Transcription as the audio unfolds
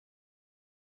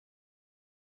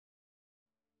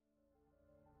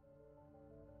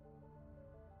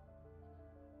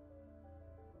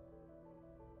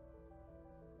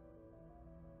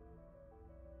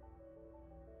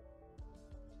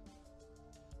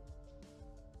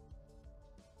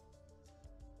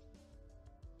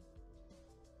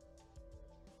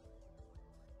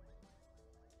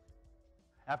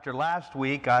After last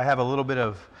week, I have a little bit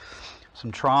of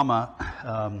some trauma.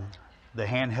 The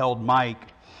handheld mic,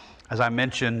 as I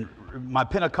mentioned, my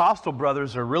Pentecostal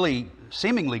brothers are really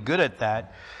seemingly good at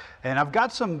that. And I've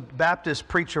got some Baptist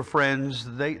preacher friends,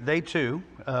 they too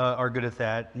are good at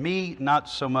that. Me, not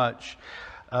so much.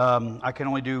 I can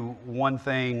only do one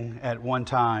thing at one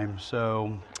time.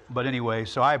 But anyway,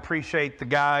 so I appreciate the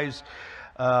guys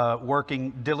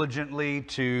working diligently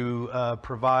to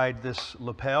provide this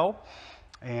lapel.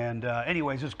 And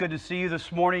anyways, it's good to see you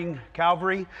this morning,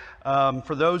 Calvary.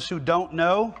 For those who don't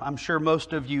know, I'm sure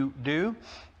most of you do,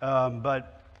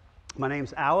 but my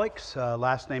name's Alex,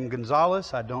 last name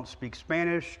Gonzalez. I don't speak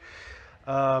Spanish.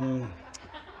 I'm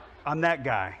that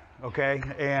guy, okay?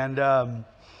 And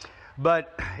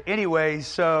but anyway,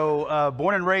 so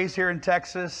born and raised here in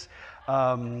Texas.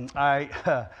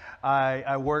 I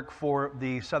work for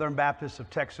the Southern Baptist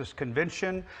of Texas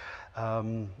Convention.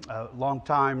 A long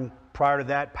time prior to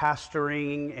that,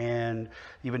 pastoring, and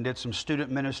even did some student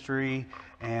ministry.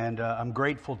 And I'm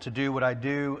grateful to do what I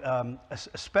do,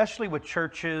 especially with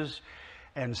churches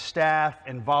and staff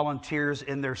and volunteers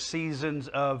in their seasons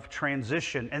of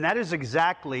transition. And that is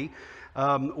exactly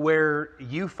where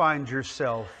you find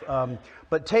yourself.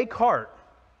 But take heart.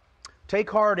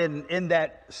 Take heart in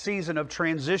that season of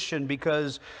transition,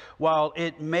 because while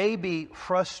it may be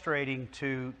frustrating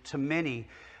to many,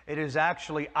 it is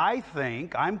actually,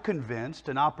 I'm convinced,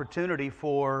 an opportunity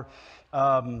for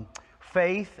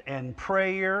faith and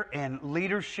prayer and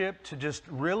leadership to just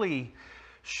really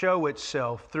show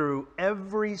itself through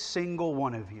every single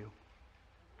one of you.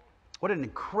 What an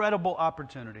incredible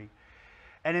opportunity.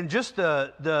 And in just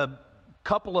the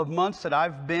couple of months that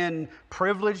I've been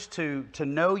privileged to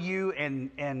know you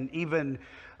and even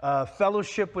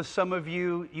fellowship with some of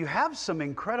you, you have some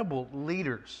incredible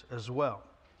leaders as well.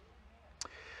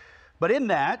 But in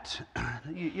that,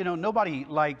 you know, nobody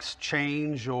likes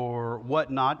change or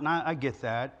whatnot, and I get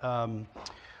that.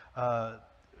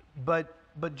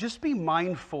 But just be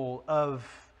mindful of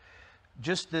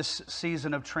just this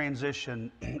season of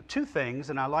transition. Two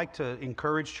things, and I like to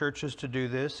encourage churches to do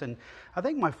this. And I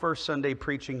think my first Sunday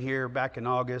preaching here back in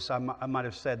August, I might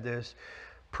have said this: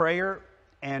 prayer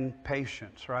and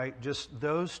patience, right? Just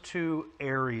those two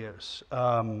areas,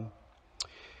 and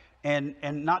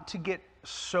not to get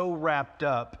so wrapped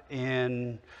up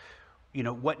in, you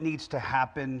know, what needs to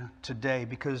happen today,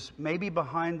 because maybe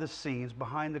behind the scenes,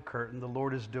 behind the curtain, the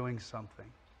Lord is doing something.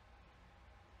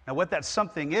 Now, what that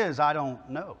something is, I don't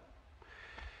know.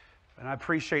 And I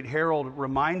appreciate Harold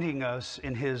reminding us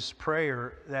in his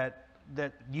prayer that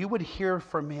you would hear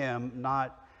from him,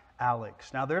 not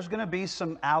Alex. Now, there's going to be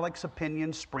some Alex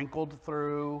opinions sprinkled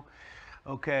through.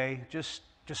 Okay, just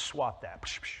swat that.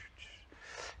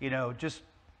 You know,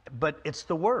 but it's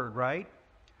the Word, right?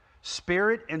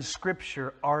 Spirit and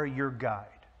Scripture are your guide.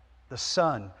 The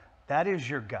Son, that is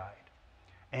your guide.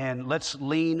 And let's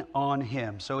lean on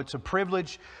Him. So it's a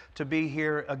privilege to be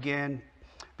here again.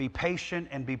 Be patient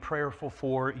and be prayerful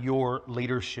for your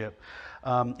leadership.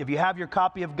 If you have your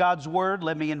copy of God's Word,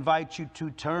 let me invite you to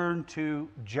turn to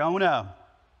Jonah.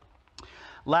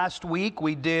 Last week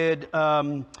we did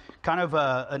kind of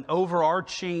an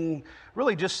overarching,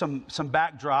 really just some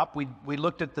backdrop. We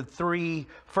looked at the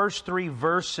first three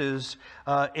verses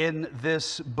in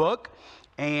this book,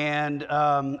 and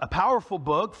a powerful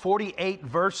book, 48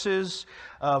 verses,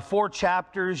 4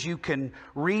 chapters. You can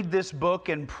read this book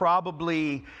in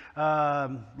probably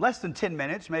less than 10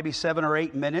 minutes, maybe 7 or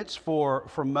 8 minutes for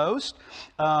most.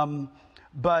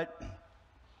 But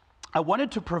I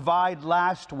wanted to provide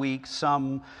last week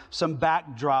some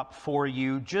backdrop for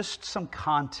you, just some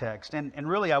context. And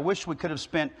really, I wish we could have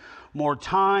spent more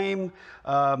time.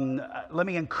 Let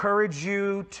me encourage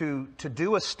you to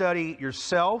do a study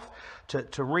yourself,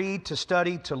 to read, to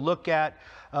study, to look at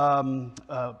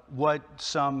what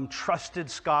some trusted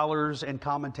scholars and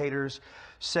commentators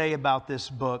say about this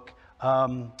book.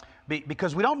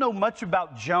 Because we don't know much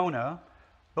about Jonah,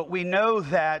 but we know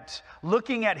that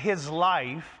looking at his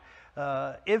life,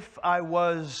 if I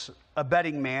was a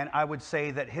betting man, I would say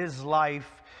that his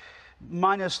life,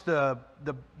 minus the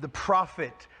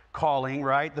prophet calling,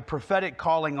 right, the prophetic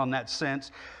calling on that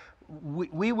sense,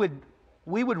 we would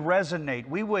resonate.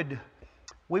 We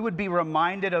would be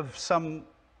reminded of some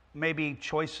maybe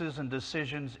choices and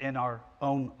decisions in our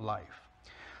own life.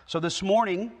 So this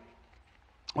morning,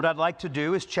 what I'd like to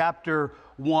do is chapter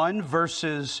 1,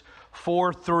 verses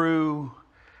 4 through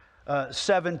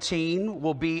 17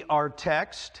 will be our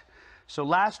text. So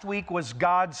last week was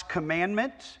God's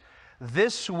commandment.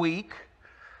 This week,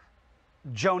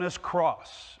 Jonah's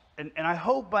cross. And I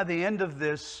hope by the end of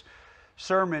this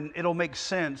sermon, it'll make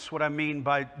sense what I mean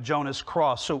by Jonah's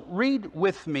cross. So read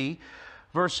with me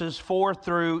verses 4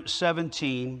 through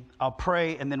 17. I'll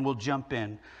pray and then we'll jump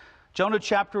in. Jonah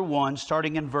chapter 1,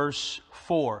 starting in verse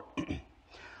 4.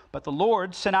 But the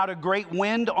Lord sent out a great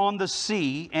wind on the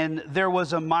sea, and there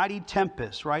was a mighty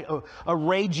tempest, right? A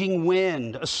raging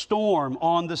wind, a storm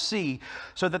on the sea,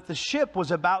 so that the ship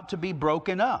was about to be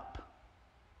broken up.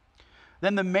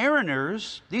 Then the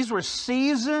mariners, these were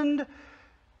seasoned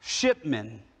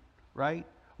shipmen, right,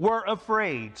 were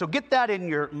afraid. So get that in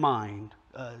your mind.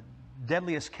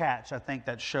 Deadliest Catch, I think,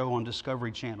 that show on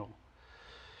Discovery Channel.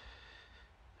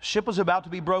 Ship was about to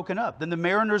be broken up. Then the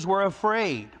mariners were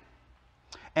afraid.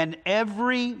 And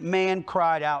every man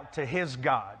cried out to his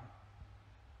God.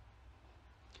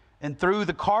 And threw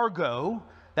the cargo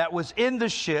that was in the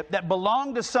ship that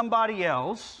belonged to somebody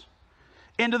else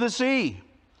into the sea.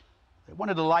 They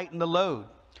wanted to lighten the load.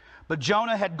 But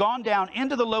Jonah had gone down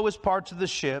into the lowest parts of the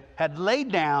ship, had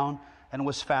laid down, and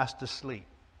was fast asleep.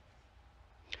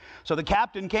 So the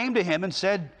captain came to him and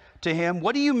said to him,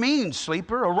 "What do you mean,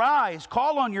 sleeper? Arise,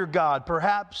 call on your God.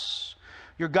 Perhaps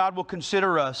your God will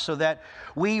consider us so that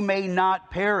we may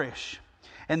not perish."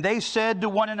 And they said to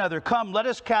one another, "Come, let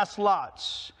us cast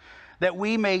lots, that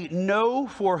we may know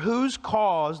for whose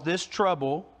cause this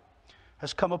trouble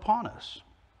has come upon us."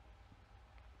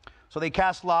 So they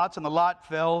cast lots, and the lot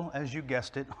fell, as you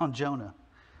guessed it, on Jonah.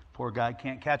 Poor guy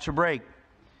can't catch a break.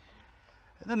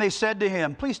 And then they said to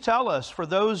him, "Please tell us, for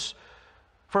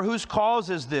whose cause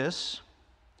is this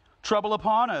trouble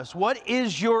upon us? What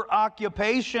is your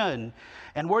occupation?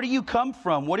 And where do you come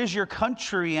from? What is your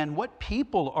country? And what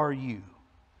people are you?"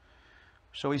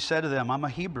 So he said to them, "I'm a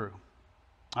Hebrew.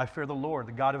 I fear the Lord,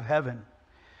 the God of heaven,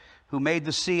 who made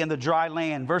the sea and the dry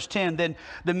land." Verse 10, then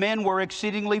the men were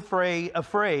exceedingly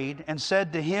afraid and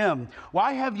said to him,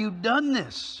 "Why have you done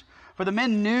this?" For the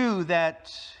men knew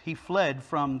that he fled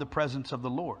from the presence of the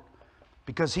Lord,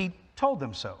 because he told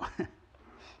them so.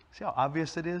 See how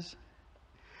obvious it is?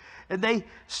 And they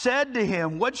said to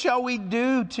him, "What shall we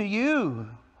do to you,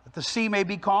 that the sea may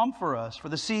be calm for us?" For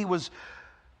the sea was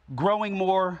growing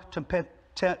more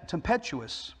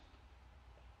tempestuous.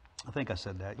 I think I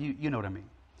said that. You know what I mean.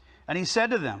 And he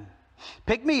said to them,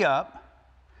 "Pick me up,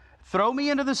 throw me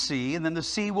into the sea, and then the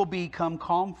sea will become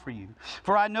calm for you.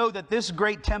 For I know that this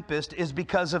great tempest is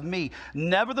because of me."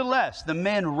 Nevertheless, the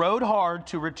men rowed hard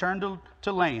to return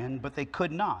to land, but they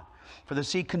could not. For the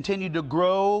sea continued to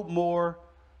grow more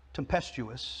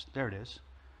tempestuous, there it is,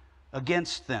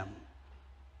 against them.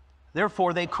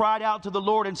 Therefore they cried out to the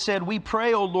Lord and said, "We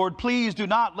pray, O Lord, please do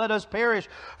not let us perish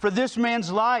for this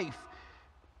man's life.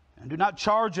 And do not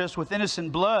charge us with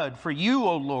innocent blood, for you,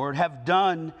 O Lord, have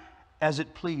done as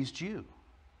it pleased you."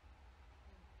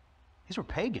 These were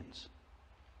pagans.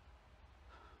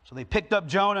 So they picked up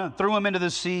Jonah and threw him into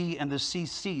the sea, and the sea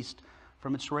ceased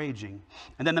from its raging.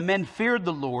 And then the men feared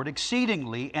the Lord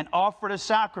exceedingly and offered a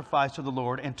sacrifice to the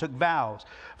Lord and took vows.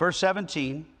 Verse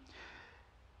 17,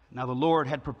 now the Lord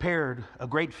had prepared a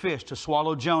great fish to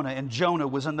swallow Jonah, and Jonah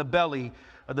was in the belly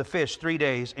of the fish 3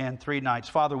 days and 3 nights.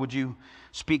 Father, would you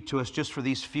speak to us just for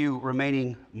these few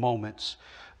remaining moments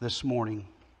this morning,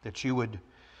 that you would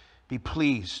be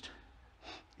pleased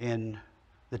in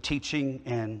the teaching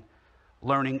and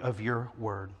learning of your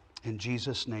word. In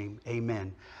Jesus' name,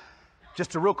 amen.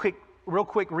 Just a real quick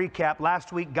recap.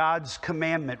 Last week, God's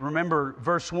commandment. Remember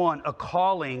verse 1, a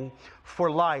calling for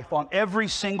life on every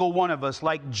single one of us,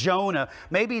 like Jonah.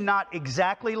 Maybe not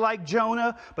exactly like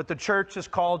Jonah, but the church is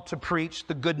called to preach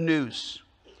the good news,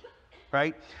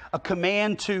 right? A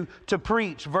command to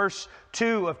preach. Verse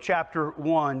 2 of chapter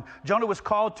 1. Jonah was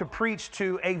called to preach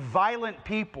to a violent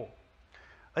people,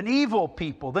 an evil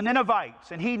people, the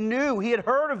Ninevites. And he had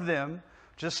heard of them,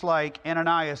 just like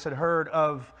Ananias had heard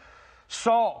of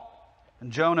Saul.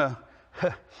 And Jonah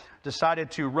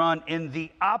decided to run in the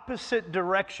opposite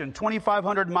direction,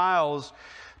 2,500 miles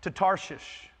to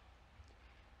Tarshish.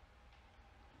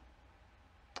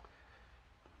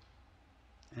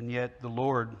 And yet the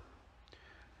Lord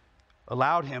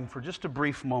allowed him for just a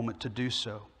brief moment to do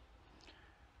so.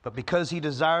 But because he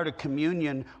desired a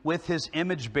communion with his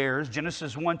image bearers,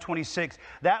 Genesis 1:26,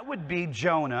 that would be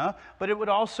Jonah, but it would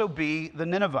also be the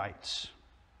Ninevites.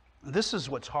 This is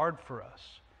what's hard for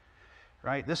us,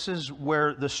 right? This is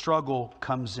where the struggle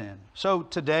comes in. So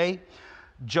today,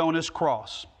 Jonah's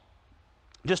cross.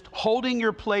 Just holding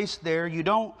your place there. You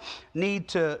don't need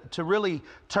to really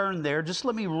turn there. Just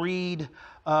let me read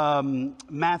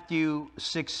Matthew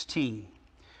 16.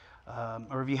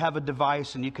 Or if you have a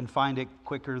device and you can find it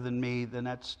quicker than me, then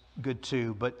that's good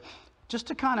too. But just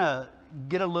to kind of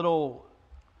get a little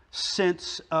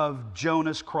sense of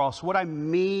Jonah's cross. What I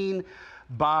mean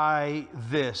by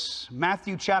this,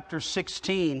 Matthew chapter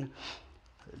 16,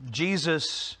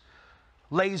 Jesus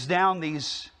lays down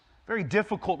these very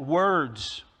difficult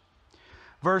words.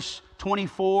 Verse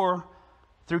 24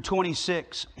 through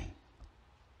 26.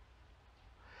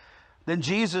 Then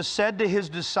Jesus said to his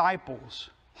disciples,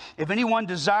 if anyone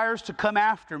desires to come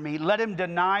after me, let him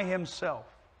deny himself.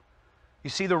 You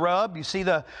see the rub? You see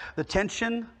the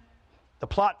tension? The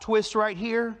plot twist right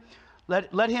here?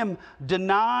 Let him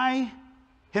deny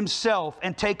himself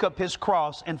and take up his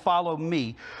cross and follow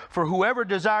me. For whoever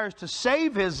desires to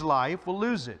save his life will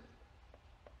lose it.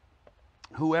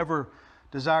 Whoever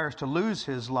desires to lose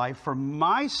his life for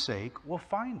my sake will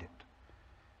find it.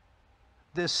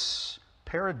 This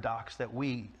paradox that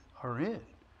we are in.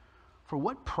 For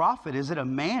what profit is it a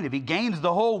man if he gains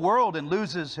the whole world and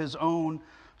loses his own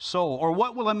soul? Or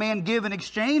what will a man give in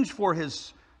exchange for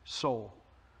his soul?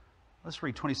 Let's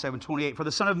read 27, 28. For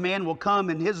the Son of Man will come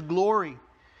in his glory,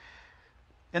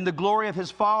 in the glory of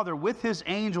his Father with his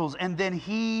angels, and then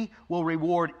he will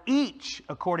reward each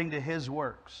according to his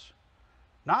works.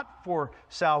 Not for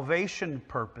salvation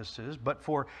purposes, but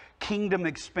for kingdom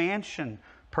expansion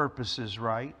purposes,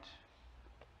 right?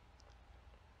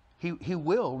 He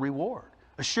will reward.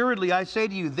 Assuredly, I say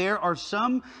to you, there are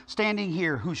some standing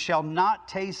here who shall not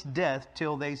taste death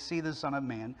till they see the Son of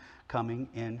Man coming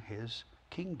in his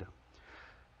kingdom.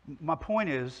 My point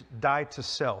is, die to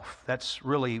self. That's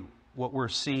really what we're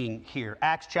seeing here.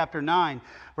 Acts chapter 9,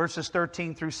 verses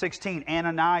 13 through 16.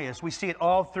 Ananias. We see it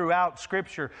all throughout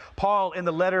Scripture. Paul in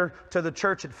the letter to the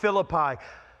church at Philippi.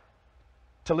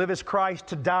 To live is Christ,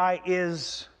 to die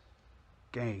is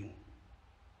gain.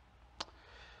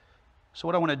 So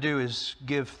what I want to do is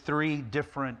give three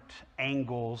different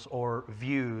angles or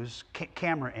views,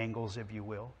 camera angles, if you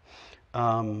will.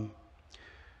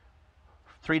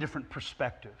 Three different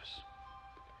perspectives.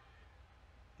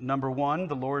 Number one,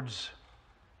 the Lord's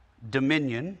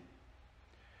dominion.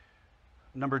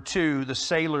 Number two, the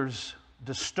sailors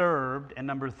disturbed. And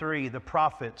number three, the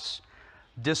prophets'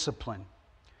 discipline.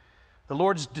 The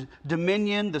Lord's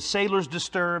dominion, the sailors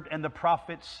disturbed, and the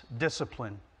prophets'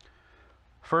 discipline.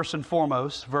 First and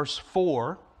foremost, verse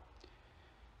 4,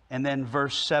 and then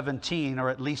verse 17, or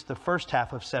at least the first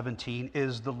half of 17,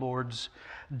 is the Lord's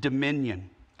dominion.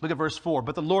 Look at verse 4.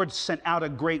 But the Lord sent out a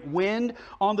great wind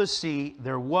on the sea.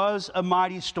 There was a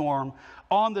mighty storm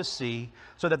on the sea,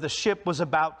 so that the ship was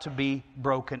about to be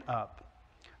broken up.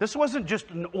 This wasn't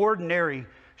just an ordinary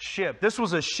ship. This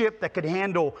was a ship that could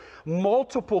handle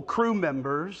multiple crew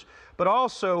members, but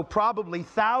also probably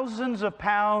thousands of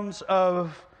pounds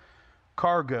of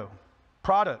cargo,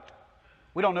 product.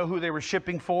 We don't know who they were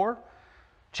shipping for.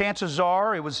 Chances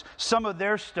are it was some of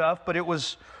their stuff, but it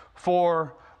was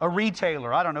for a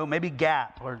retailer. I don't know, maybe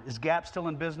Gap. Or is Gap still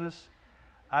in business?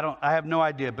 I have no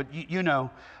idea, but you know.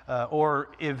 Or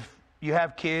if you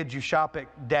have kids, you shop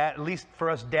at least for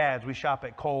us dads, we shop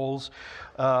at Kohl's.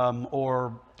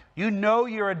 Or you know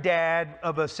you're a dad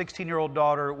of a 16-year-old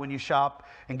daughter when you shop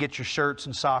and get your shirts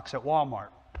and socks at Walmart.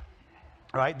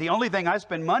 Right? The only thing I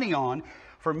spend money on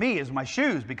for me is my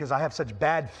shoes because I have such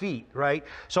bad feet, right?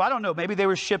 So I don't know. Maybe they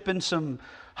were shipping some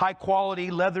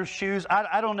high-quality leather shoes.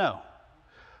 I don't know.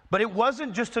 But it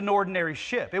wasn't just an ordinary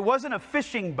ship. It wasn't a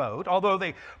fishing boat, although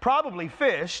they probably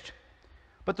fished.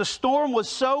 But the storm was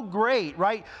so great,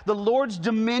 right? The Lord's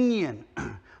dominion.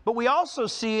 But we also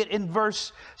see it in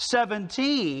verse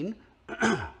 17,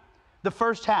 the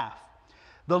first half.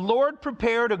 The Lord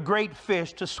prepared a great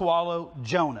fish to swallow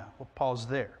Jonah. We'll pause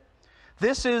there.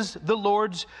 This is the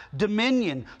Lord's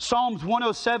dominion. Psalms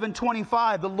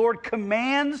 107:25. The Lord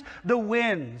commands the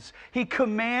winds. He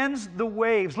commands the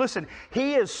waves. Listen,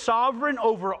 He is sovereign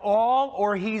over all,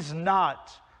 or He's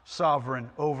not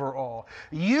sovereign over all.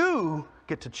 You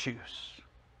get to choose.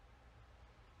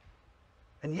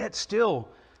 And yet still,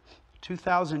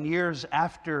 2,000 years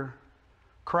after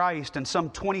Christ and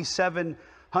some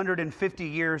 2,750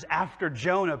 years after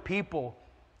Jonah, people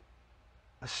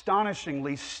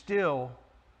astonishingly still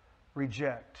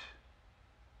reject.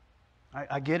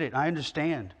 I get it. I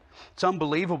understand. It's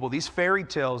unbelievable. These fairy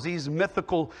tales, these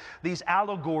mythical, these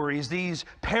allegories, these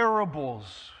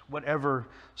parables, whatever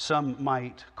some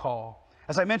might call.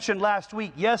 As I mentioned last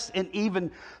week, yes, and even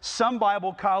some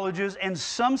Bible colleges and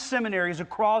some seminaries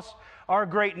across our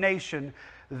great nation,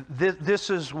 this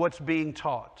is what's being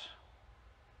taught.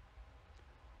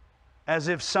 As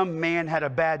if some man had a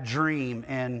bad dream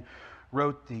and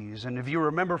wrote these. And if you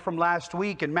remember from last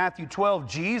week in Matthew 12,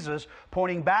 Jesus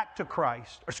pointing back to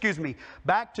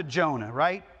back to Jonah,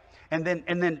 right? And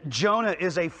then Jonah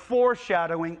is a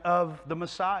foreshadowing of the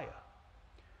Messiah.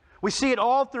 We see it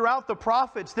all throughout the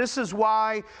prophets. This is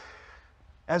why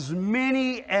as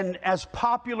many and as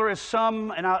popular as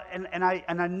some, and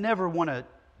I never want to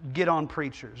get on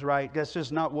preachers, right? That's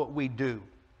just not what we do,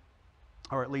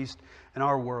 or at least in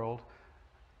our world.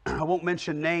 I won't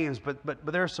mention names, but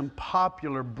there are some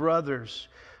popular brothers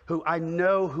who I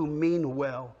know who mean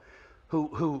well,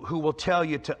 who will tell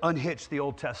you to unhitch the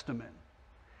Old Testament.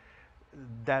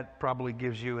 That probably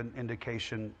gives you an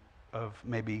indication of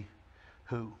maybe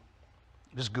who.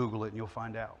 Just Google it and you'll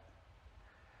find out.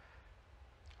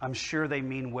 I'm sure they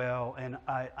mean well, and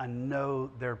I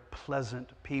know they're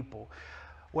pleasant people.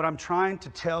 What I'm trying to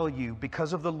tell you,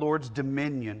 because of the Lord's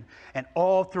dominion and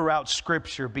all throughout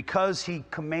Scripture, because He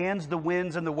commands the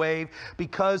winds and the wave,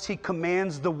 because He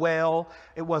commands the whale,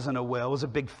 it wasn't a whale, it was a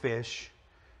big fish.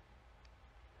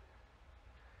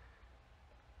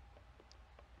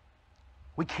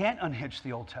 We can't unhitch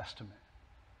the Old Testament.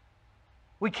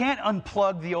 We can't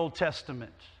unplug the Old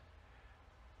Testament.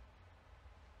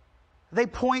 They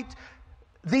point,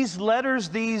 these letters,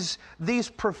 these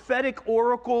prophetic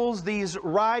oracles, these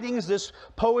writings, this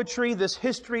poetry, this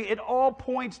history, it all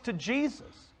points to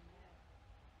Jesus.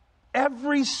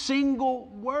 Every single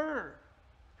word.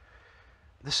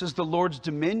 This is the Lord's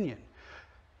dominion.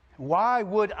 Why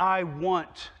would I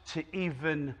want to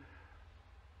even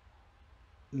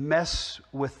mess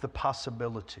with the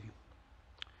possibility?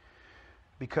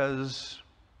 Because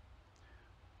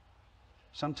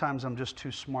sometimes I'm just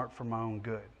too smart for my own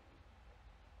good.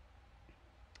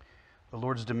 The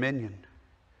Lord's dominion.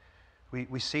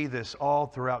 We see this all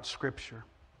throughout Scripture.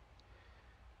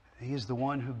 He is the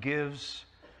one who gives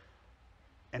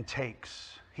and takes.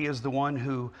 He is the one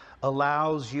who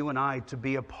allows you and I to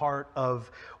be a part of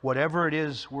whatever it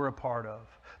is we're a part of.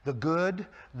 The good,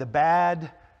 the bad,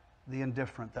 the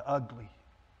indifferent, the ugly.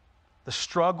 The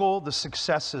struggle, the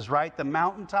successes, right? The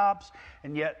mountaintops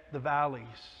and yet the valleys.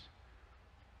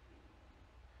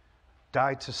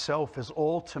 Die to self is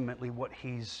ultimately what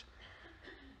He's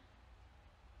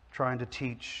trying to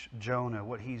teach Jonah,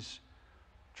 what He's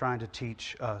trying to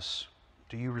teach us.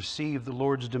 Do you receive the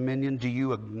Lord's dominion? Do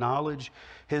you acknowledge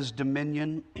His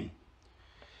dominion?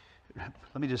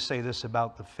 Let me just say this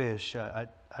about the fish. I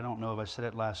don't know if I said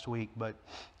it last week, but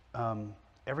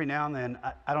every now and then,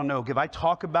 I don't know, if I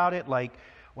talk about it, like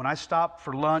when I stop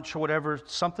for lunch or whatever,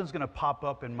 something's going to pop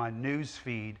up in my news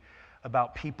feed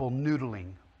about people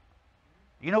noodling.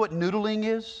 You know what noodling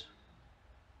is?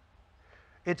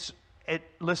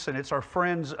 Listen, it's our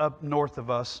friends up north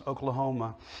of us,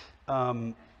 Oklahoma.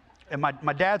 And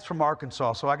my dad's from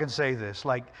Arkansas, so I can say this.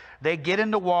 Like, they get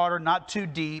in the water, not too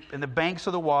deep, in the banks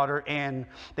of the water, and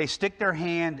they stick their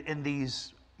hand in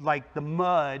these, like the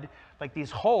mud, like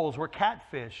these holes where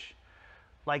catfish,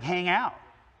 like, hang out.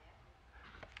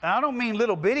 And I don't mean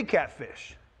little bitty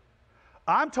catfish.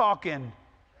 I'm talking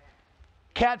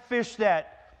catfish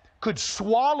that could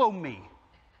swallow me.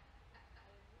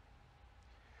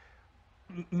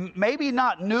 Maybe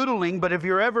not noodling, but if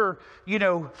you're ever,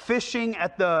 fishing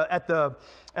at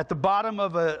the bottom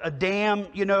of a dam,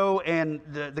 and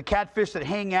the catfish that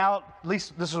hang out, at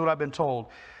least this is what I've been told.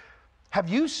 Have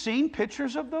you seen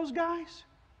pictures of those guys?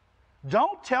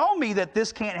 Don't tell me that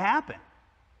this can't happen.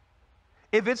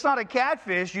 If it's not a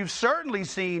catfish, you've certainly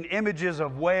seen images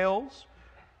of whales.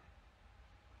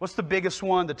 What's the biggest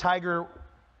one? The tiger.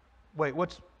 Wait,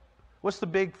 what's the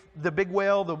big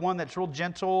whale? The one that's real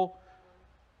gentle.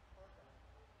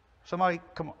 Somebody,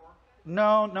 come on.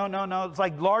 No. It's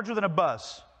like larger than a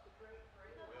bus.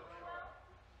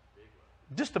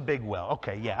 Just a big whale.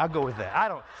 Okay, yeah, I'll go with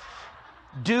that.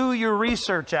 Do your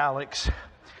research, Alex.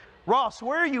 Ross,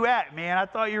 where are you at, man? I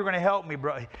thought you were going to help me,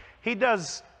 bro. He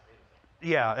does.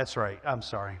 Yeah, that's right. I'm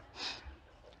sorry.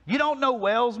 You don't know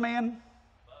whales, man?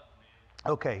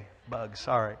 Okay, bugs.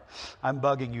 All right. I'm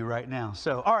bugging you right now.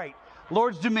 So, all right.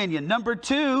 Lord's dominion. Number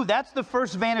 2, that's the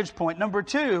first vantage point. Number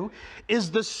 2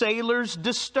 is the sailors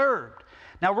disturbed.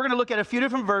 Now, we're going to look at a few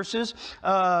different verses.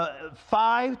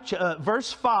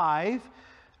 Verse 5,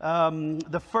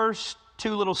 the first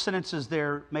 2 little sentences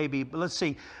there, maybe. But let's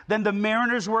see. Then the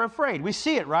mariners were afraid. We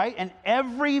see it, right? And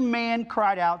every man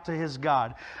cried out to his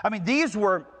God. I mean, these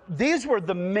were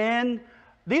the men.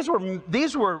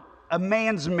 These were a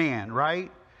man's man, right?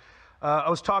 I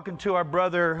was talking to our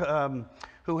brother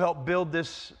who helped build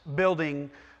this building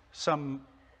some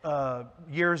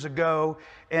years ago,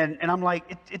 and I'm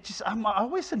like, I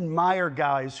always admire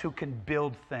guys who can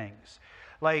build things.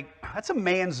 Like, that's a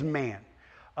man's man.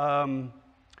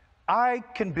 I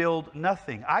can build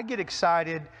nothing. I get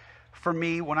excited, for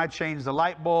me, when I change the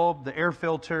light bulb, the air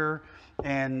filter,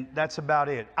 and that's about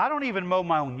it. I don't even mow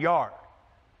my own yard.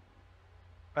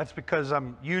 That's because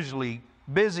I'm usually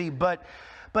busy, but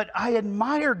I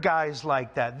admire guys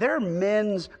like that. They're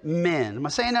men's men. Am I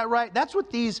saying that right? That's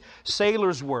what these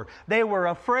sailors were. They were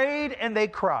afraid and they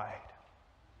cried.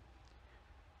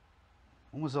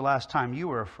 When was the last time you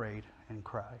were afraid and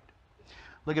cried?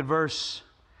 Look at verse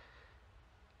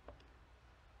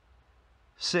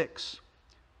 6.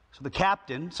 So the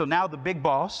captain, so now the big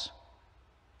boss,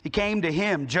 he came to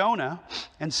him, Jonah,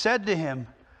 and said to him,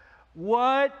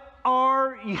 "What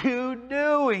are you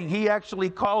doing?" He actually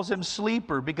calls him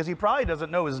sleeper because he probably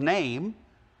doesn't know his name,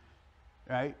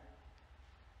 right?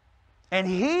 And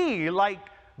he, like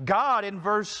God in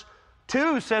verse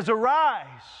 2 says, "Arise."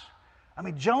 I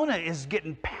mean, Jonah is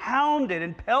getting pounded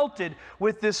and pelted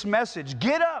with this message.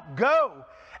 Get up, go.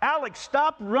 Alex,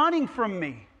 stop running from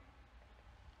me.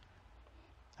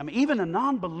 I mean, even a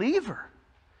non-believer.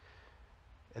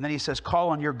 And then he says, call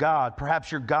on your God.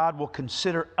 Perhaps your God will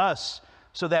consider us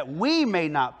so that we may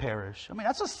not perish. I mean,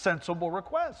 that's a sensible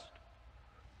request.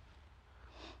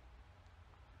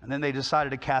 And then they decided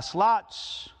to cast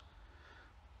lots.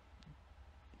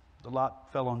 The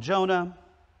lot fell on Jonah.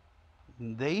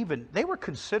 They were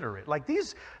considerate. Like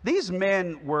these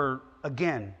men were,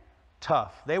 again,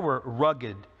 tough. They were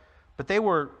rugged, but they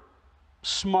were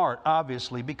smart,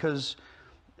 obviously, because,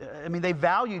 I mean, they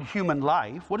valued human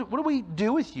life. What do we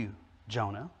do with you,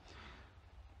 Jonah?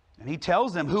 And he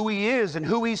tells them who he is and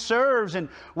who he serves and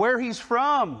where he's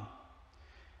from.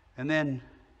 And then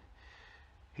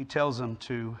he tells them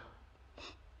to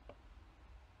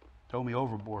throw me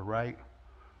overboard, right?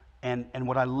 And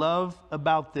what I love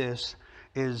about this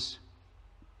is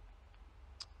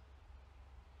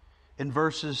in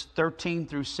verses 13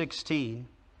 through 16,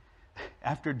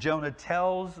 after Jonah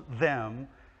tells them,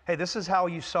 hey, this is how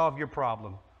you solve your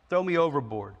problem. Throw me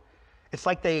overboard. It's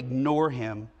like they ignore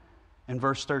him in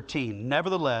verse 13.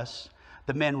 Nevertheless,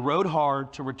 the men rowed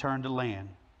hard to return to land.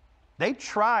 They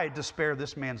tried to spare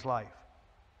this man's life.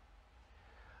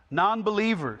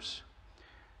 Non-believers.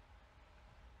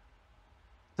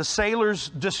 The sailors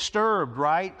disturbed,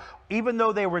 right? Even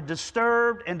though they were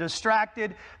disturbed and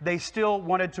distracted, they still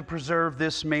wanted to preserve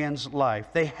this man's life.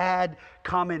 They had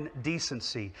common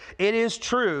decency. It is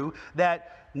true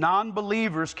that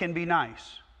non-believers can be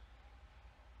nice.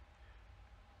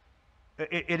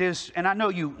 It is, and I know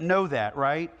you know that,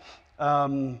 right?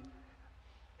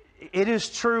 It is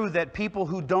true that people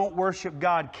who don't worship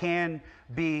God can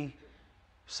be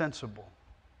sensible.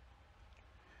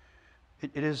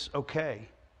 It is okay.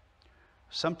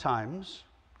 Sometimes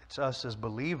it's us as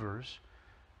believers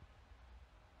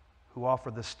who offer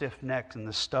the stiff neck and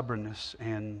the stubbornness,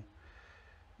 and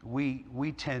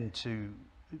we tend to,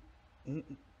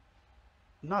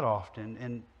 not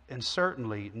often, and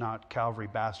certainly not Calvary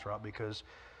Bastrop, because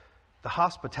the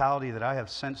hospitality that I have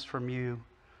sensed from you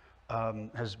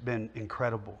has been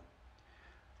incredible.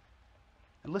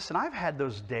 And listen, I've had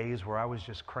those days where I was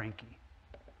just cranky.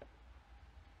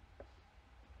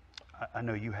 I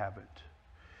know you haven't.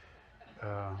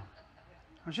 I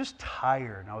was just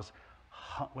tired. I was,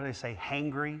 what do they say,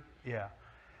 hangry? Yeah.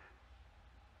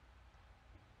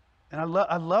 And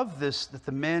I love this, that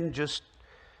the men just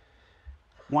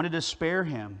wanted to spare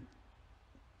him.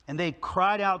 And they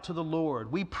cried out to the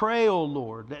Lord. We pray, O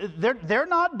Lord. They're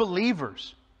not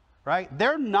believers, right?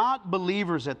 They're not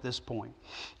believers at this point.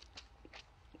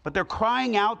 But they're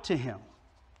crying out to him.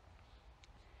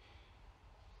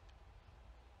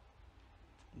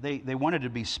 They wanted to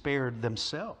be spared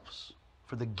themselves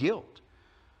for the guilt.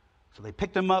 So they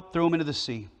picked him up, threw him into the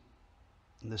sea.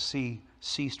 And the sea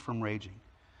ceased from raging.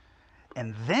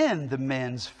 And then the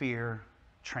men's fear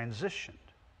transitioned.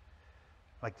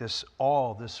 Like this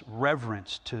awe, this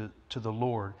reverence to the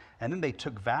Lord. And then they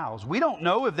took vows. We don't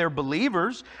know if they're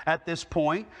believers at this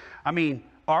point. I mean,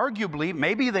 arguably,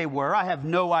 maybe they were. I have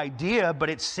no idea,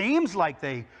 but it seems like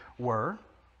they were.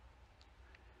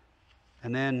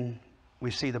 And then we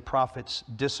see the prophet's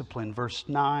discipline. Verse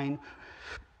 9,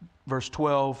 verse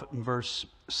 12, and verse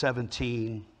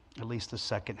 17, at least the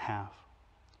second half.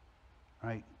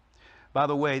 Right? By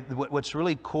the way, what's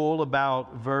really cool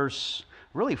about verse,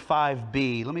 really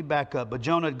 5b, let me back up. But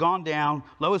Jonah had gone down,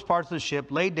 lowest parts of the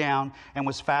ship, laid down, and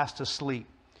was fast asleep.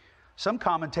 Some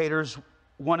commentators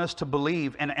want us to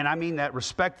believe, and I mean that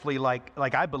respectfully, like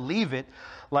I believe it,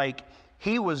 like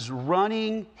he was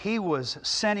running, he was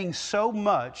sinning so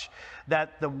much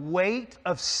that the weight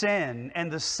of sin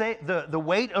and the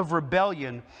weight of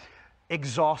rebellion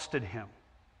exhausted him.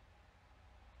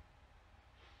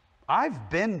 I've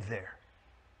been there.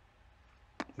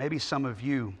 Maybe some of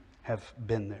you have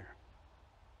been there.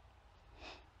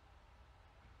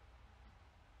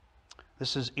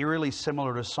 This is eerily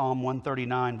similar to Psalm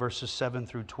 139, verses 7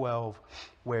 through 12,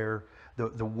 where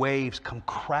the waves come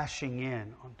crashing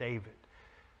in on David.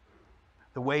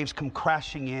 The waves come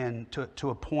crashing in to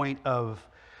a point of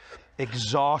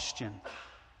exhaustion.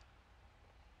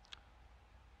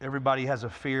 Everybody has a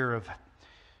fear of,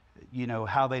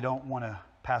 how they don't want to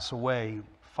pass away.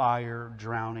 Fire,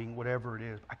 drowning, whatever it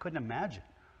is. I couldn't imagine.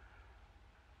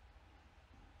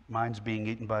 Mine's being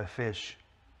eaten by a fish.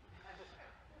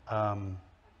 I'll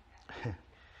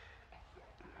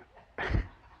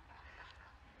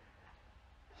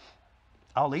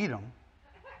eat them.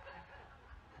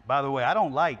 By the way, I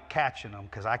don't like catching them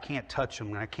because I can't touch them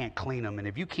and I can't clean them. And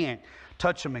if you can't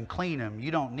touch them and clean them,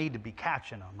 you don't need to be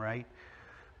catching them, right?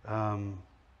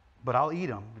 But I'll eat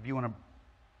them. If you want to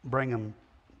bring them,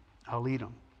 I'll eat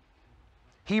them.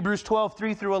 Hebrews 12,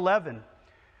 3 through 11.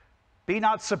 Be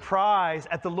not surprised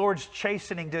at the Lord's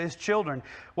chastening to his children.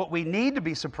 What we need to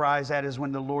be surprised at is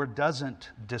when the Lord doesn't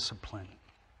discipline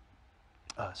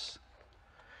us.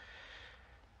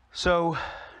 So,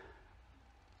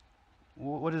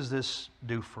 what does this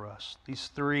do for us? These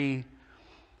three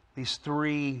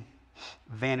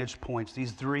vantage points,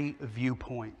 these three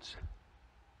viewpoints.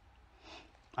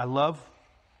 I love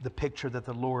the picture that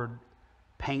the Lord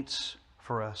paints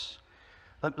for us.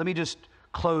 Let me just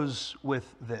close with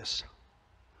this.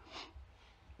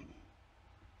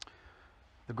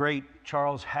 The great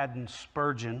Charles Haddon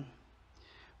Spurgeon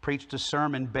preached a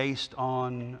sermon based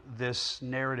on this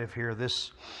narrative here,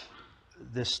 this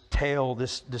tale,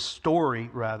 this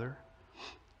story rather.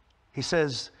 He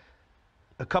says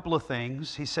a couple of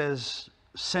things. He says,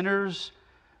 sinners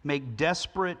make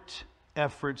desperate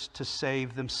efforts to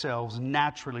save themselves,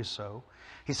 naturally so.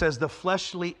 He says the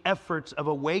fleshly efforts of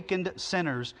awakened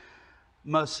sinners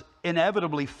must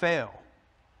inevitably fail.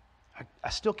 I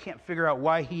still can't figure out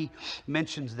why he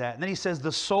mentions that. And then he says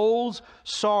the soul's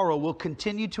sorrow will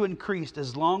continue to increase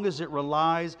as long as it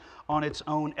relies on its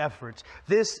own efforts.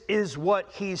 This is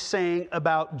what he's saying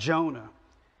about Jonah.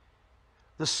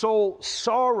 The soul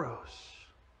sorrows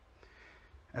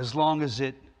as long as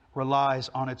it relies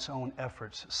on its own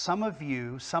efforts. Some of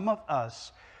you, some of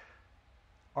us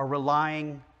are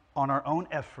relying on our own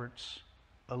efforts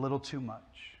a little too much.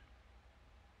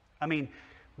 I mean,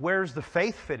 where's the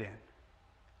faith fit in?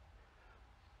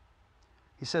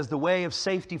 He says the way of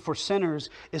safety for sinners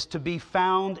is to be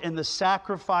found in the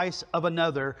sacrifice of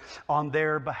another on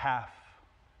their behalf.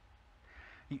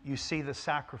 You see the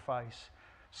sacrifice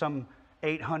some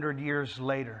 800 years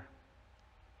later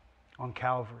on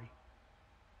Calvary.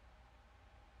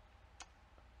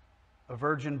 A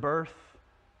virgin birth,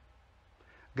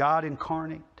 God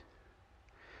incarnate,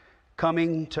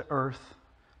 coming to earth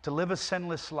to live a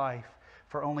sinless life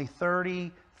for only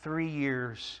 33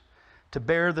 years, to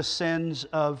bear the sins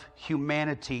of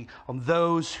humanity on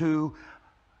those who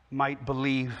might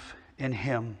believe in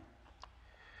him.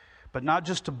 But not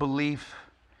just a belief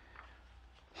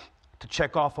to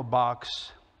check off a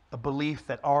box, a belief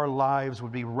that our lives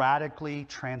would be radically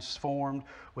transformed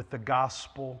with the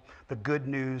gospel, the good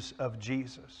news of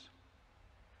Jesus.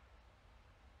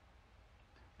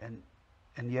 And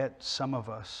yet some of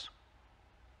us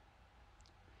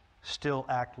still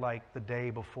act like the day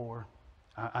before.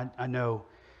 I know,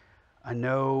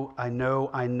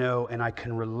 and I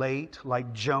can relate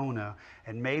like Jonah,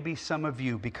 and maybe some of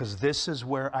you, because this is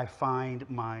where I find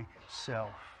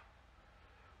myself.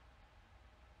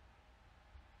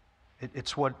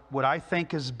 It's what I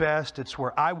think is best. It's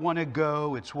where I want to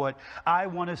go. It's what I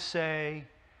want to say.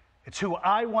 It's who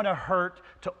I want to hurt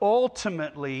to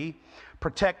ultimately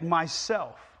protect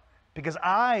myself. Because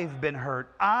I've been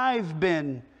hurt. I've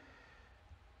been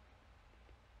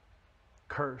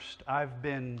cursed. I've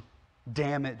been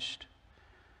damaged.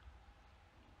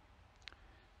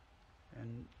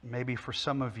 And maybe for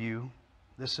some of you,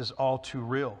 this is all too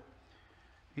real.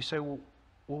 You say, well,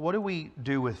 what do we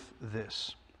do with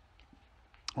this?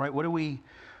 Right? What do we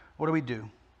do?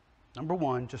 Number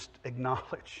one, just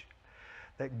acknowledge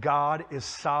that God is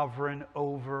sovereign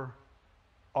over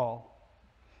all,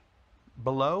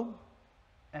 below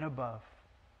and above.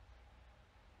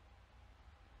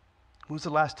 When was the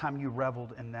last time you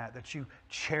reveled in that you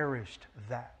cherished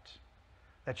that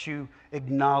you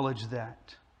acknowledged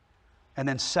that? And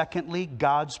then secondly,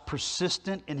 God's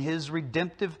persistent in his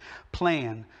redemptive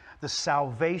plan, the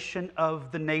salvation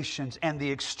of the nations, and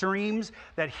the extremes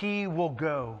that he will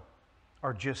go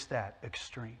are just that,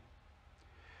 extreme.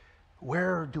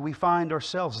 Where do we find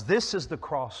ourselves? This is the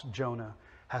cross Jonah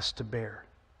has to bear.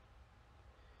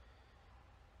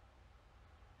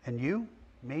 And you,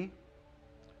 me,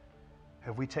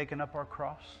 have we taken up our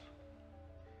cross?